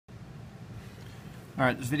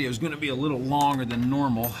Alright, this video is going to be a little longer than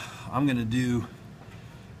normal. I'm going to do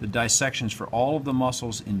the dissections for all of the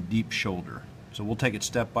muscles in deep shoulder. So we'll take it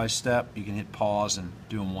step by step. You can hit pause and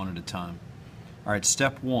do them one at a time. Alright,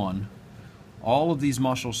 step one. All of these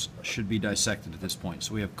muscles should be dissected at this point.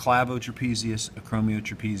 So we have clavotrapezius,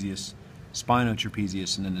 acromiotrapezius,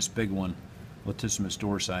 spinotrapezius, and then this big one, latissimus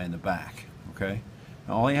dorsi, in the back. Okay?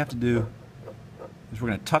 Now all you have to do is we're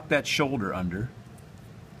going to tuck that shoulder under.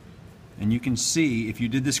 And you can see, if you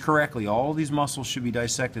did this correctly, all these muscles should be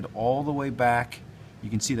dissected all the way back.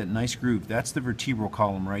 You can see that nice groove. That's the vertebral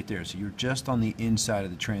column right there. So you're just on the inside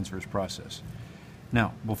of the transverse process.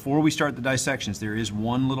 Now, before we start the dissections, there is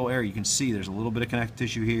one little area. You can see there's a little bit of connective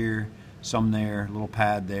tissue here, some there, a little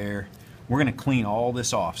pad there. We're going to clean all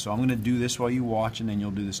this off. So I'm going to do this while you watch, and then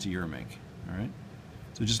you'll do this to your mink. All right?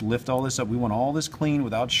 So just lift all this up. We want all this clean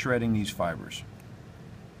without shredding these fibers.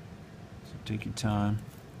 So take your time.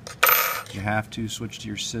 You have to switch to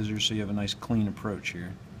your scissors so you have a nice clean approach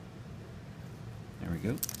here. There we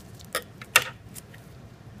go.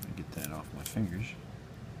 Get that off my fingers.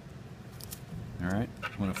 Alright,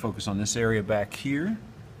 I'm going to focus on this area back here.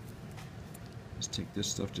 Just take this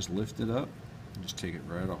stuff, just lift it up, and just take it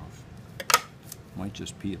right off. Might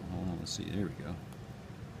just peel. Hold on, let's see. There we go.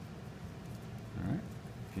 Alright,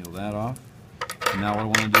 peel that off. And now what I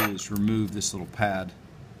want to do is remove this little pad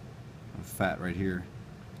of fat right here.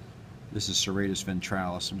 This is serratus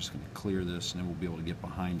ventralis. I'm just going to clear this, and then we'll be able to get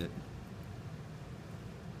behind it.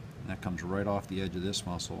 And that comes right off the edge of this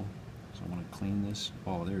muscle. So I want to clean this.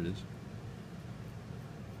 Oh, there it is.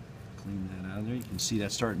 Clean that out of there. You can see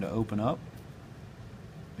that's starting to open up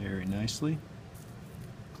very nicely.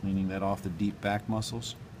 Cleaning that off the deep back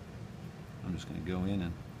muscles. I'm just going to go in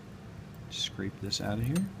and scrape this out of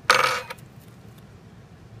here.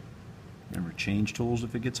 Remember, change tools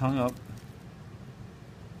if it gets hung up.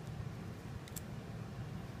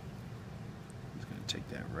 Take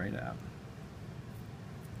that right out.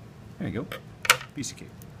 There you go. Piece of cake.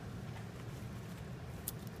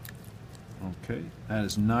 Okay, that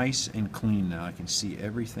is nice and clean now. I can see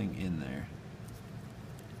everything in there.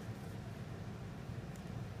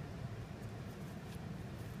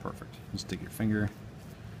 Perfect. Just take your finger,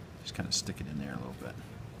 just kind of stick it in there a little bit.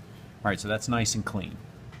 Alright, so that's nice and clean.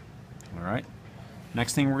 Alright.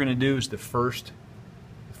 Next thing we're going to do is the first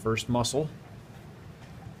muscle.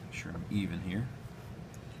 Make sure I'm even here.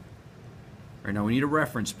 Right now we need a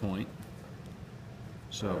reference point,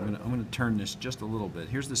 so I'm going to turn this just a little bit.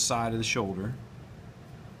 Here's the side of the shoulder.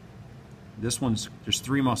 This one's, there's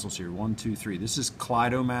three muscles here, 1, 2, 3. This is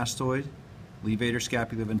cleidomastoid, levator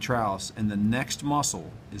scapuloventralis, and the next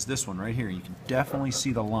muscle is this one right here. You can definitely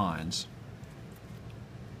see the lines.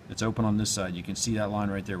 It's open on this side. You can see that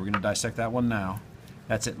line right there. We're going to dissect that one now.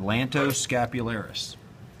 That's atlantoscapularis.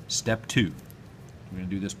 Step 2. We're going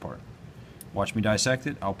to do this part. Watch me dissect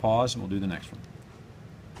it. I'll pause and we'll do the next one.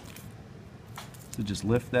 So just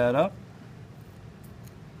lift that up.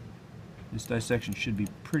 This dissection should be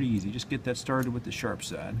pretty easy. Just get that started with the sharp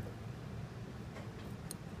side.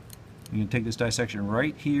 You can take this dissection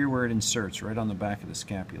right here where it inserts, right on the back of the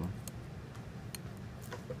scapula.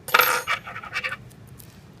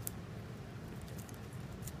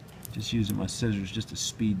 Just using my scissors just to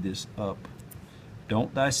speed this up.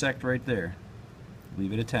 Don't dissect right there.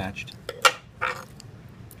 Leave it attached.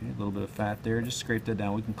 Okay, a little bit of fat there. Just scrape that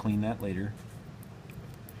down. We can clean that later.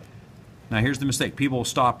 Now here's the mistake. People will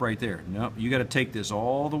stop right there. Nope, you got to take this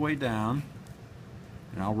all the way down,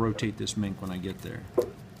 and I'll rotate this mink when I get there.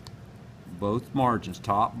 Both margins,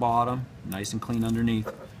 top, bottom, nice and clean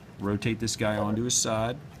underneath. Rotate this guy onto his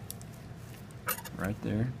side. Right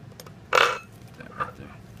there. That right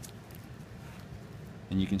there.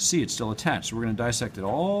 And you can see it's still attached. So we're going to dissect it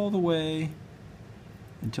all the way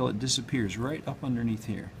until it disappears right up underneath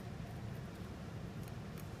here.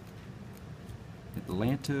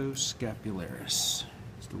 Atlantoscapularis.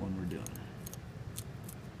 That's the one we're doing.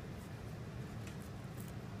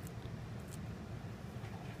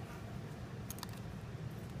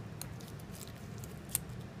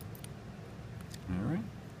 Alright.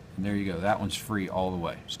 And there you go. That one's free all the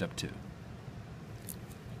way. Step 2.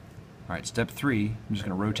 Alright, step 3. I'm just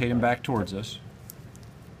going to rotate him back towards us.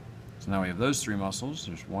 So now we have those three muscles.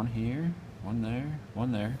 There's one here, one there,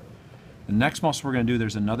 one there. The next muscle we're going to do,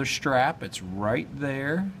 there's another strap. It's right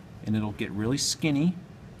there, and it'll get really skinny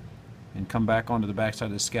and come back onto the backside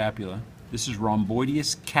of the scapula. This is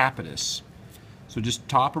rhomboideus capitis. So just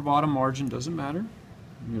top or bottom margin, doesn't matter.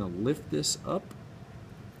 I'm going to lift this up,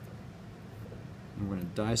 and we're going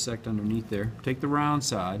to dissect underneath there. Take the round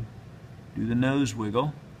side, do the nose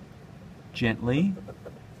wiggle gently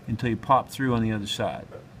until you pop through on the other side.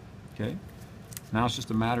 Okay? Now it's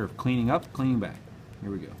just a matter of cleaning up, cleaning back.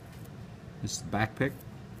 Here we go. This is the back pick,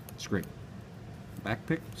 scrape. Back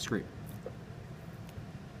pick, scrape.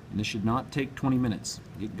 And this should not take 20 minutes.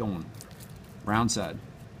 Get going. Round side.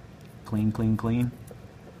 Clean, clean, clean.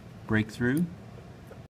 Break through.